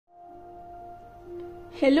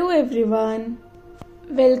Hello everyone,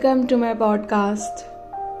 welcome to my podcast.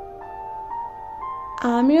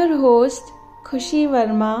 I'm your host Khushi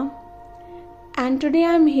Verma, and today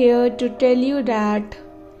I'm here to tell you that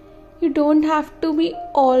you don't have to be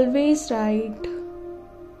always right.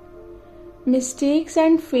 Mistakes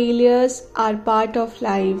and failures are part of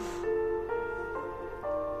life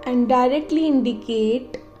and directly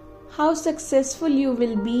indicate how successful you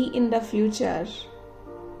will be in the future.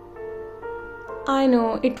 I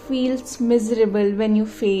know it feels miserable when you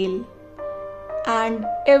fail and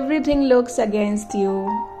everything looks against you.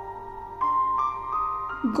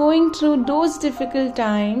 Going through those difficult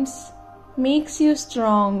times makes you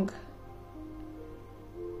strong.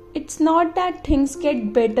 It's not that things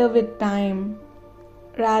get better with time.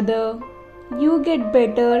 Rather, you get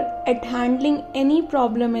better at handling any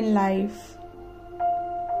problem in life.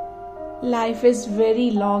 Life is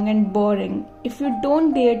very long and boring if you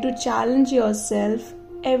don't dare to challenge yourself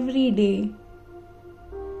every day.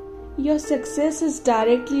 Your success is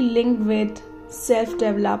directly linked with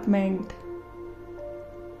self-development.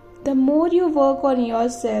 The more you work on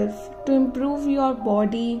yourself to improve your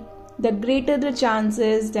body, the greater the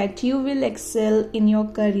chances that you will excel in your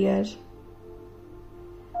career.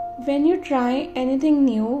 When you try anything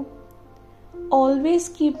new, always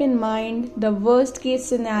keep in mind the worst case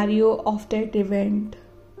scenario of that event.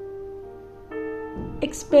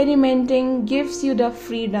 Experimenting gives you the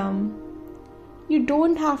freedom. You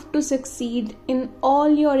don't have to succeed in all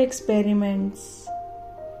your experiments.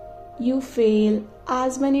 You fail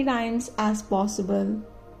as many times as possible.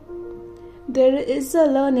 There is a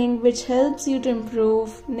learning which helps you to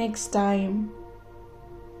improve next time.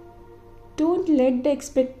 Don't let the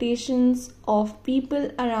expectations of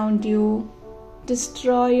people around you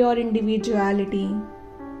destroy your individuality.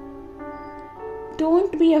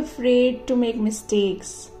 Don't be afraid to make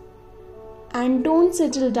mistakes, and don't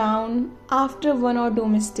settle down after one or two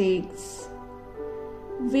mistakes.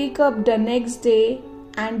 Wake up the next day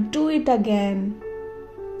and do it again.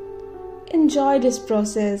 Enjoy this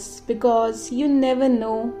process because you never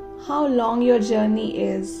know how long your journey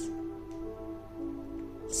is.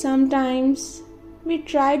 Sometimes we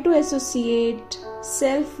try to associate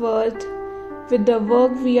self-worth with the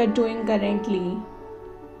work we are doing currently.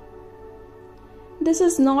 This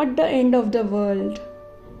is not the end of the world.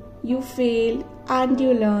 You fail and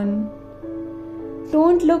you learn.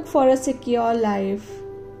 Don't look for a secure life.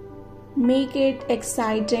 Make it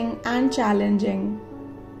exciting and challenging.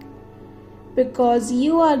 Because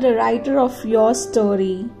you are the writer of your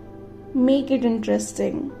story. Make it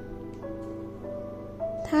interesting.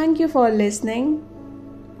 Thank you for listening.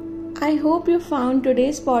 I hope you found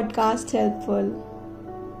today's podcast helpful.